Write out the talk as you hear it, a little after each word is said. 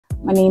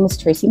My name is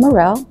Tracy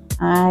Murrell.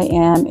 I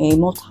am a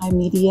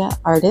multimedia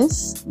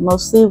artist,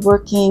 mostly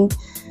working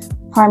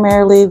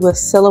primarily with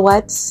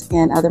silhouettes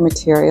and other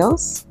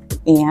materials.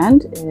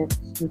 And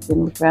if you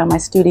can look around my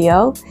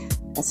studio,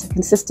 that's a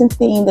consistent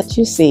theme that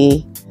you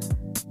see.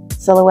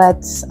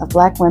 Silhouettes of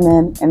Black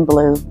women in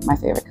blue, my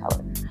favorite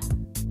color.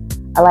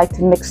 I like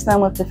to mix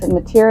them with different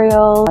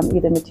materials,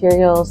 either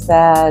materials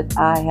that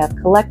I have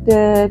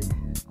collected.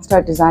 I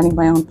started designing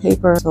my own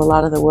paper, so a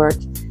lot of the work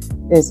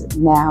is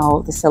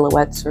now the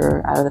silhouettes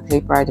are out of the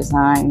paper I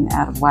design,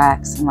 out of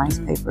wax and rice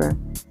paper.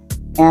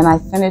 And I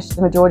finished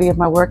the majority of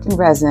my work in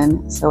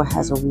resin, so it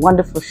has a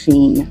wonderful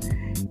sheen,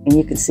 and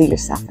you can see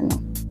yourself in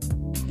them.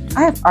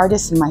 I have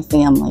artists in my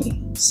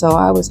family, so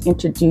I was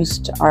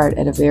introduced to art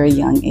at a very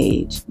young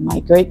age. My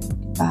great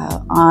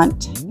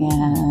aunt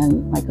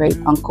and my great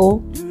uncle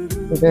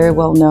were very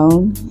well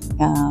known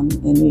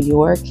in New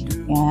York,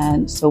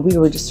 and so we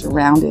were just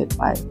surrounded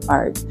by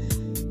art.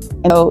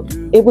 And so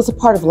it was a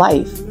part of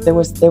life. There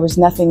was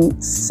nothing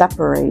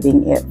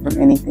separating it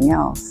from anything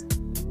else.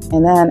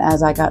 And then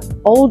as I got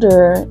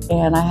older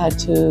and I had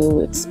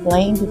to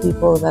explain to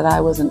people that I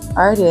was an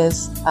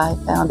artist, I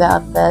found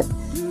out that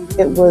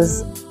it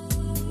was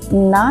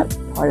not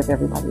part of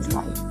everybody's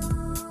life.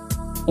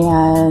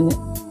 And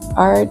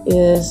art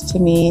is, to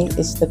me,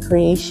 is the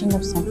creation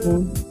of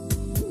something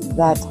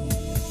that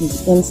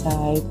is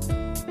inside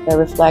that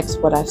reflects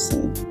what I've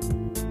seen.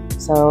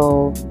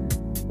 So,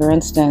 for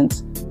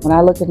instance, when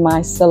I look at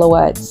my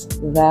silhouettes,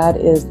 that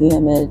is the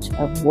image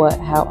of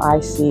how I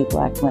see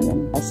Black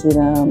women. I see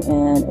them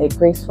in a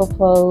graceful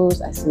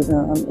pose. I see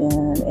them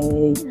in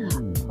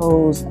a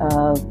pose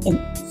of,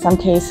 in some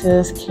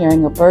cases,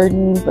 carrying a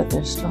burden, but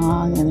they're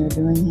strong and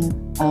they're doing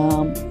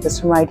it.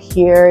 This one right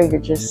here,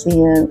 you're just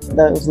seeing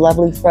those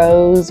lovely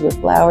froze with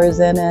flowers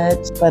in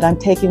it. But I'm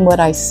taking what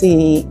I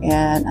see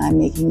and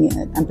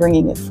I'm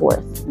bringing it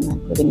forth, and I'm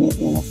putting it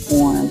in a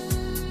form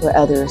where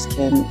others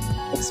can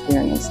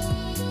experience it.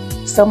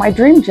 So my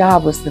dream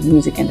job was the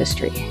music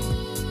industry,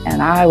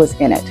 and I was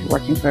in it,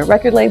 working for a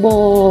record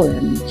label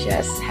and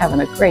just having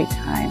a great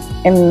time.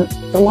 And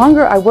the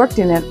longer I worked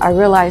in it, I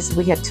realized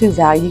we had two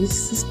value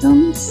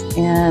systems,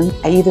 and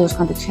I either was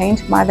going to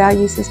change my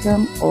value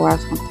system or I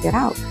was going to get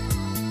out.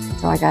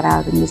 So I got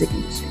out of the music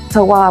industry.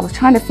 So while I was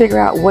trying to figure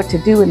out what to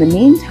do in the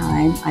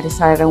meantime, I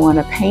decided I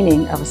wanted a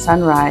painting of a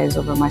sunrise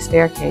over my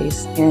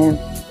staircase, and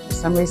for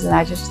some reason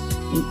I just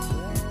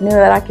knew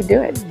that I could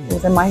do it. It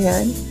was in my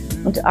head.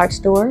 Went to art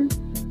store,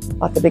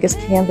 bought the biggest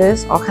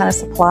canvas, all kind of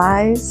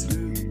supplies,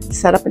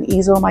 set up an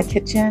easel in my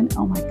kitchen.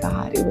 Oh my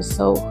God, it was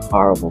so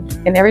horrible.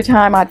 And every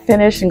time I'd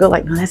finish and go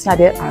like, no, that's not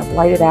it, I'd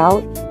white it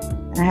out.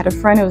 And I had a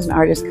friend who was an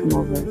artist come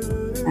over,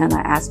 and I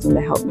asked him to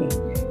help me.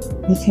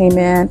 He came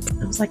in,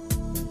 I was like,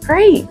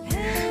 great,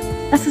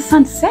 that's a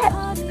sunset.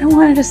 I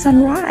wanted a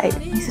sunrise.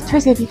 He said,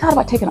 Tracy, have you thought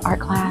about taking an art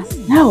class?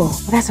 No,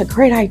 but that's a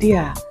great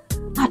idea.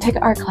 I'll take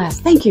an art class,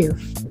 thank you.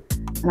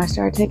 And I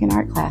started taking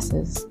art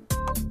classes.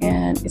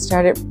 And it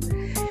started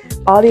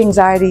all the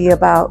anxiety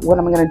about what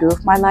I'm going to do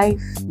with my life.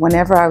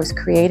 Whenever I was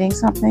creating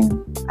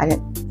something,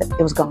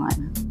 it was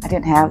gone. I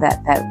didn't have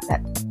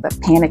that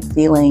panic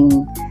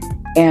feeling.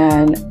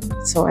 And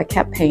so I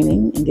kept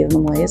painting and giving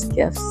them away as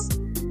gifts.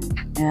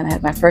 And I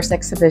had my first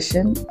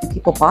exhibition and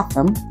people bought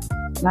them.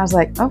 And I was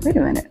like, oh, wait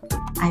a minute.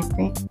 I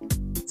think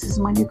this is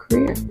my new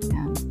career.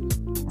 And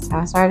that's how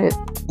I started.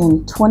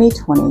 In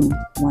 2020,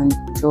 when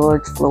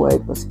George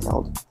Floyd was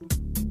killed,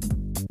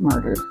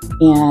 murdered,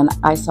 and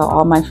I saw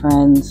all my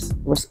friends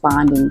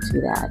responding to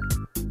that,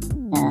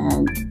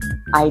 and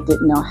I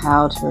didn't know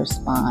how to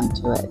respond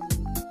to it,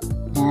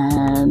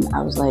 and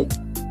I was like,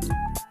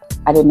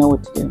 I didn't know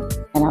what to do.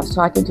 And I was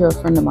talking to a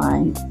friend of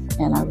mine,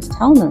 and I was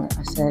telling her,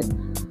 I said,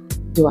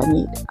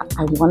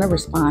 I want to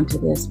respond to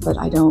this, but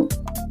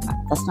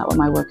that's not what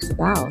my work's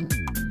about.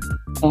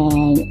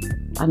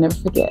 And I'll never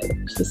forget,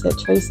 she said,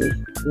 Tracy,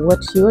 what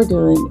you're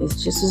doing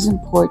is just as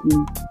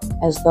important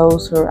as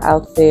those who are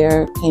out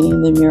there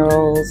painting the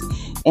murals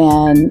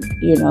and,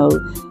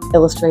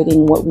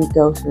 illustrating what we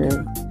go through.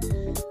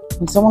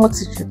 When someone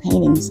looks at your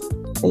paintings,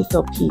 they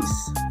feel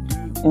peace.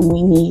 And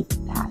we need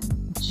that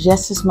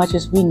just as much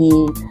as we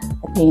need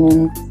the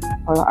paintings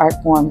or the art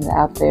forms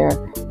out there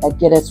that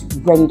get us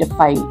ready to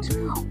fight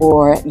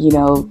or,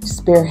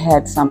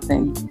 spearhead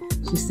something.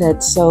 She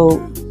said, so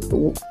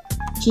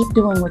keep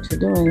doing what you're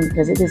doing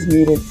because it is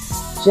needed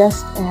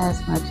just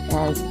as much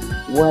as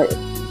what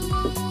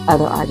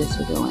other artists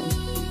are doing.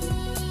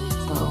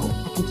 So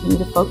I continue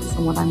to focus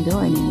on what I'm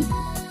doing and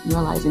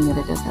realizing that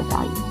it does have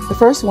value. The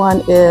first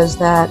one is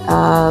that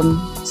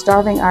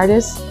starving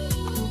artists,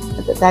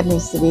 that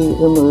needs to be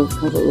removed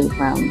completely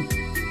from,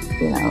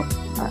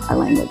 our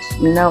language.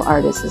 No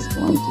artist is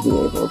going to be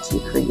able to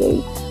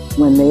create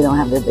when they don't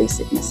have their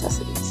basic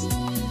necessities.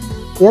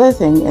 The other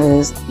thing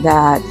is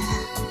that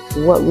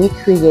what we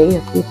create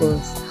of people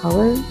of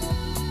color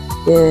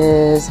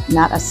is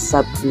not a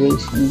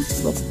sub-creation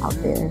to what's out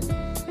there.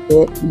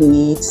 It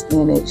needs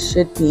and it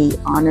should be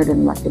honored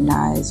and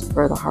recognized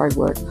for the hard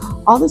work.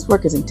 All this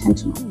work is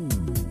intentional.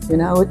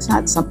 It's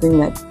not something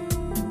that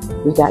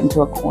we got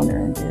into a corner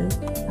and did.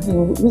 I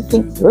mean, we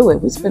think through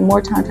it. We spend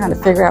more time trying to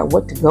figure out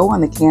what to go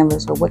on the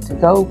canvas or what to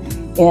go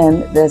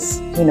in this,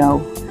 you know,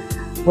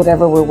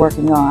 whatever we're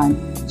working on,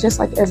 just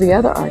like every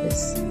other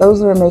artist. Those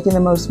that are making the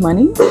most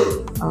money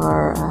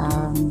are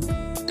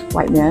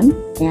white men,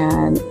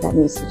 and that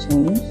needs to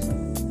change.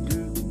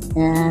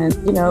 And,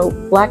 you know,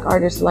 Black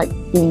artists are like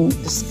being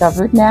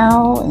discovered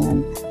now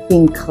and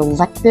being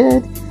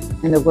collected,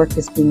 and the work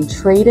is being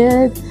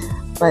traded,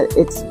 but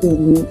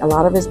a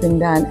lot of it's being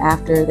done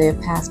after they have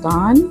passed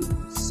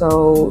on,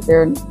 so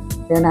they're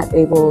not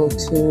able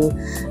to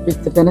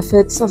reap the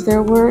benefits of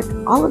their work.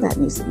 All of that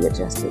needs to be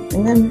adjusted.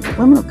 And then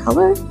women of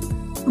color,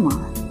 come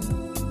on,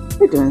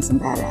 we're doing some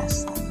badass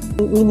stuff.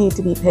 We need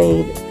to be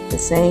paid the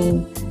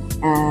same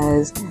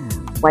as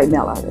white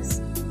male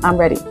artists. I'm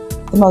ready.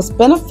 The most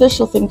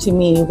beneficial thing to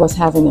me was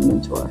having a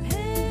mentor.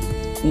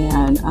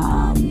 And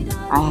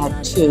I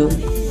had two.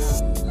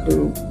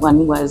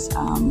 One was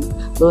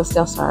Louis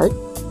Delsart,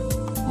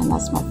 and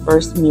that's my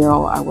first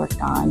mural I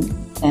worked on.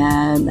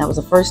 And that was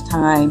the first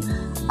time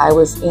I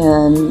was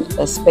in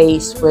a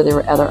space where there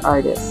were other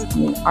artists. I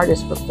mean,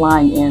 artists were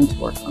flying in to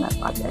work on that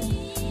project.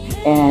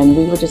 And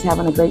we were just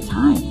having a great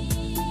time.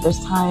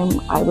 First time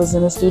I was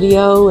in the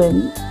studio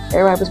and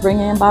everybody was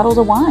bringing in bottles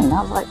of wine.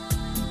 I was like,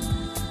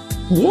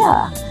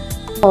 yeah.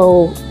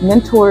 So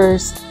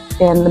mentors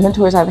and the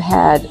mentors I've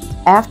had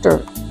after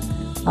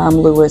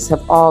Louis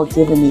have all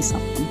given me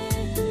something.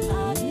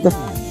 The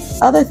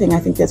other thing I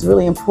think that's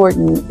really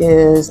important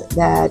is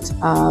that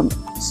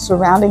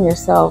surrounding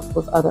yourself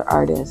with other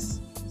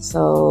artists,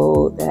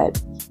 so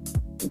that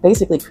you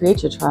basically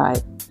create your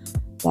tribe,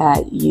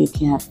 that you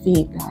can have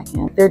feedback.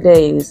 And there are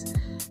days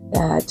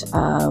that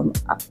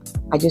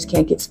I just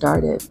can't get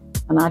started.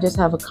 And I just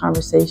have a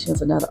conversation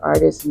with another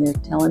artist and they're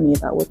telling me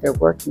about what they're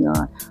working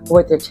on or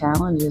what their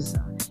challenges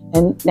are.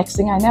 And next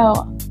thing I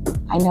know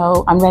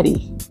I'm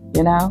ready,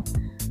 you know?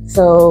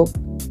 So,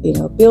 you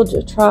know, build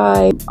your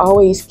tribe,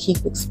 always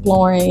keep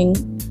exploring.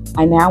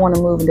 I now want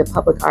to move into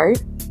public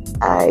art.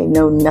 I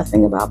know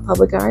nothing about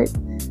public art,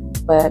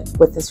 but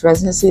with this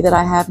residency that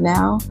I have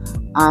now,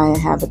 I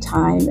have a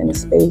time and a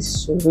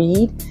space to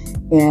read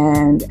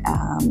and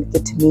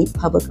get to meet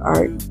public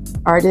art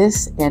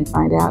artists and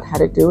find out how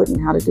to do it and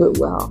how to do it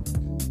well.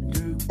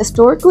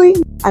 Historically,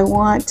 I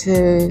want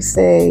to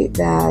say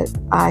that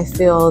I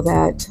feel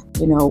that,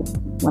 you know,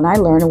 when I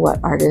learn what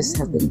artists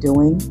have been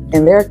doing,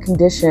 and their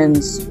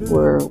conditions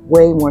were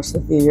way more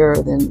severe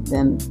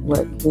than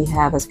what we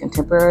have as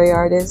contemporary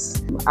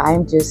artists,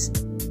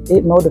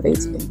 it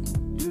motivates me.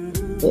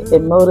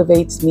 It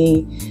motivates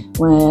me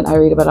when I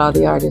read about all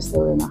the artists that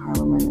were in the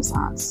Harlem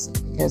Renaissance,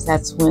 because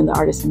that's when the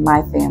artists in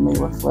my family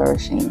were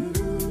flourishing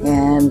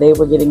and they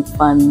were getting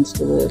funds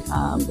to the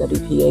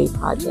WPA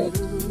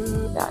project.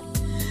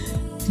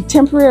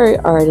 Contemporary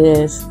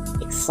artists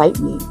excite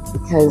me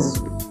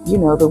because, you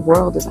know, the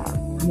world is out.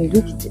 I mean,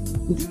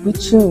 we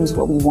choose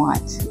what we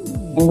want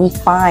and we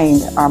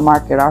find our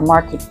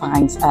market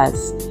finds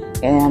us.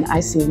 And I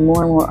see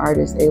more and more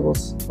artists able to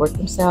support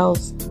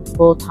themselves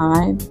full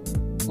time,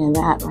 and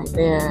that right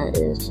there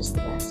is just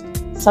the best.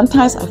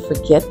 Sometimes I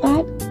forget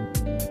that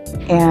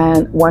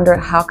and wonder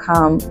how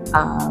come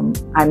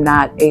I'm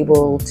not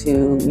able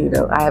to, you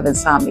know, I have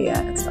insomnia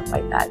and stuff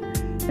like that.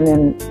 And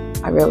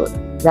then I really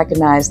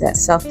recognize that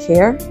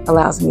self-care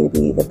allows me to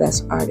be the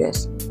best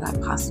artist that I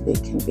possibly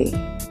can be.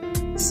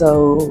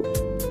 So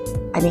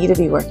I need to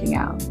be working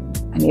out.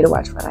 I need to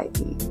watch what I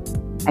eat.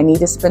 I need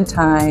to spend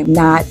time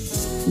not,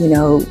 you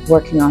know,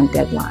 working on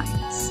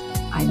deadlines.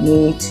 I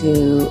need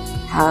to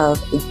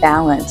have a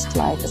balanced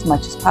life as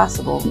much as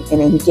possible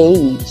and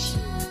engage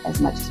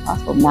as much as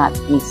possible, not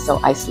be so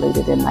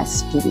isolated in my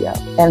studio.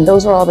 And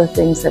those are all the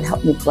things that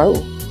help me grow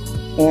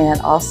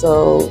and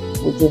also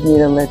will give me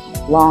the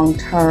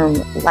long-term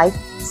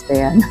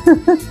lifespan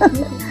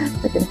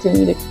to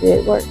continue to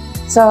create work.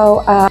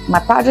 So my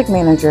project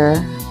manager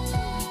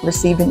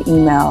received an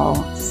email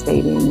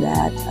stating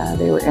that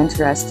they were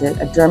interested.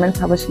 A German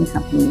publishing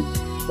company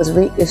was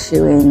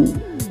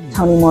reissuing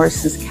Toni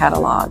Morrison's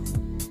catalog,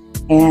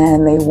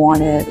 and they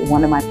wanted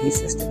one of my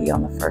pieces to be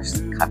on the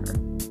first cover.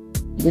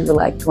 We were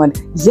like going,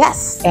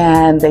 yes!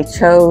 And they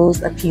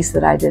chose a piece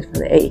that I did for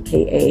the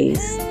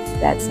AKAs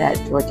that's at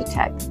Georgia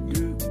Tech.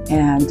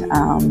 And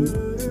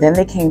then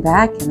they came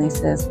back and they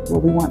said,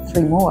 well, we want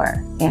 3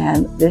 more.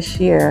 And this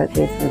year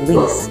they're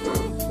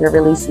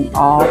releasing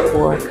all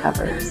 4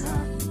 covers.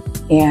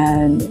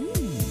 And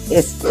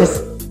it's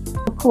just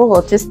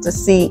cool just to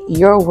see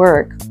your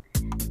work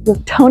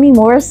with Toni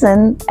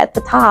Morrison at the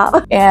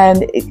top,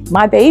 and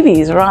my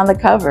babies are on the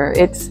cover.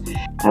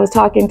 I was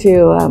talking to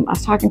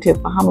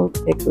Fahamu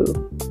Peku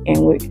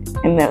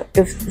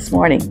this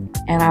morning,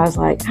 and I was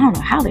like, I don't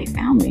know how they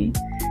found me.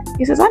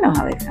 He says, I know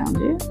how they found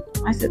you.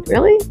 I said,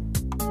 really?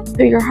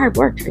 Through your hard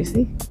work,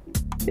 Tracy.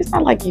 It's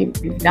not like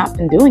you've not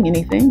been doing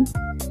anything.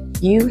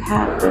 You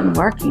have been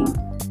working,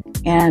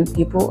 and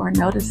people are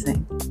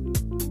noticing.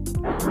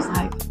 I was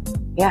like,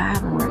 yeah, I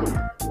haven't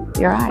worked.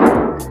 You're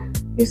right.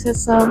 He said,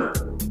 so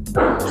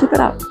keep it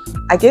up.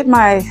 I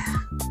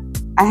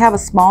have a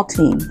small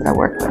team that I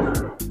work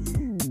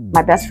with.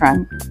 My best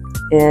friend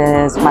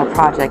is my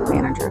project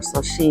manager.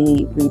 So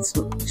she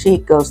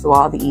goes through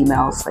all the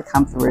emails that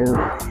come through,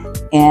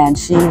 and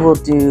she will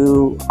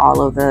do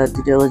all of the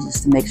due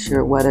diligence to make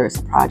sure whether it's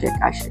a project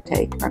I should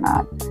take or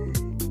not.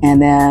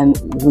 And then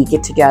we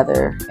get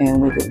together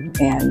and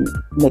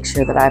make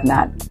sure that I've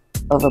not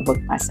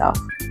overbooked myself.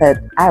 But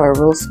I have a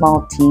real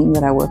small team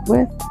that I work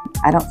with.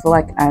 I don't feel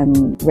like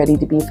I'm ready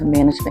to be a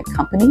management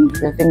company.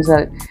 There are things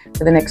that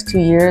for the next 2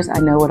 years, I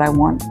know what I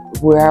want,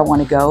 where I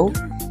want to go.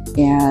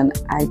 And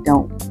I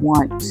don't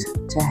want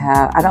to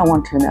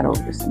turn that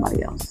over to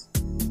somebody else.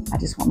 I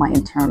just want my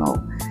internal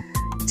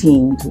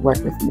team to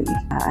work with me.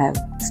 I have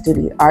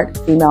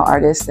female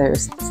artists,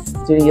 there's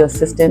studio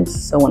assistants.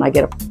 So when I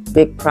get a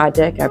big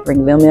project, I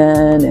bring them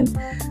in and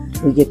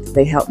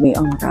they help me.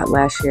 Oh my God,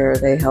 last year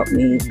they helped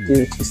me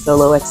do 2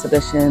 solo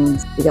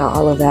exhibitions. We got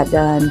all of that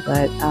done,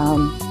 but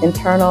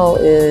internal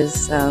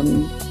is,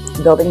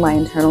 building my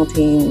internal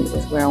team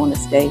is where I want to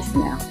stay for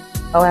now.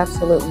 Oh,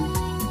 absolutely,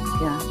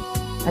 yeah.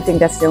 I think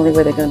that's the only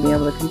way they're going to be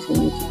able to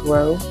continue to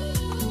grow.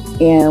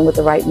 And with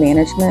the right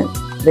management,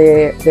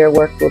 their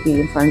work will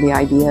be in front of the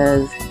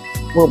ideas,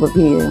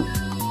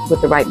 with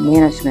the right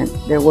management,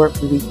 their work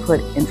will be put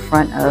in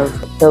front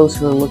of those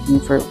who are looking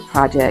for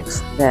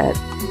projects that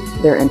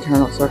their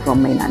internal circle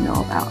may not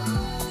know about.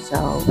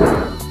 So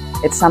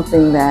it's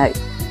something that,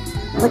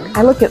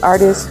 I look at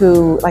artists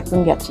who, like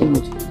Toni.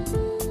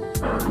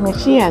 I mean,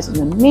 she has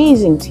an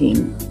amazing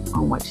team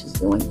on what she's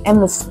doing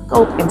and the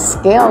scope and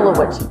scale of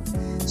what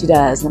she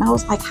does. And I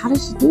was like, how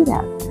does she do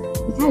that?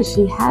 Because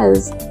she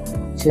has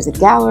a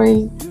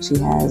gallery, she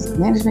has a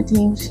management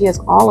team, she has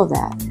all of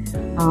that.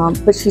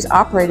 But she's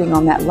operating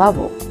on that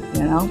level,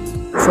 you know?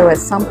 So at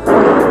some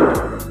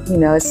point, you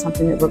know, it's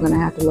something that we're gonna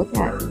have to look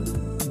at.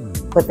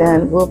 But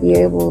then we'll be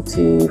able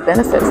to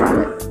benefit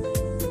from it.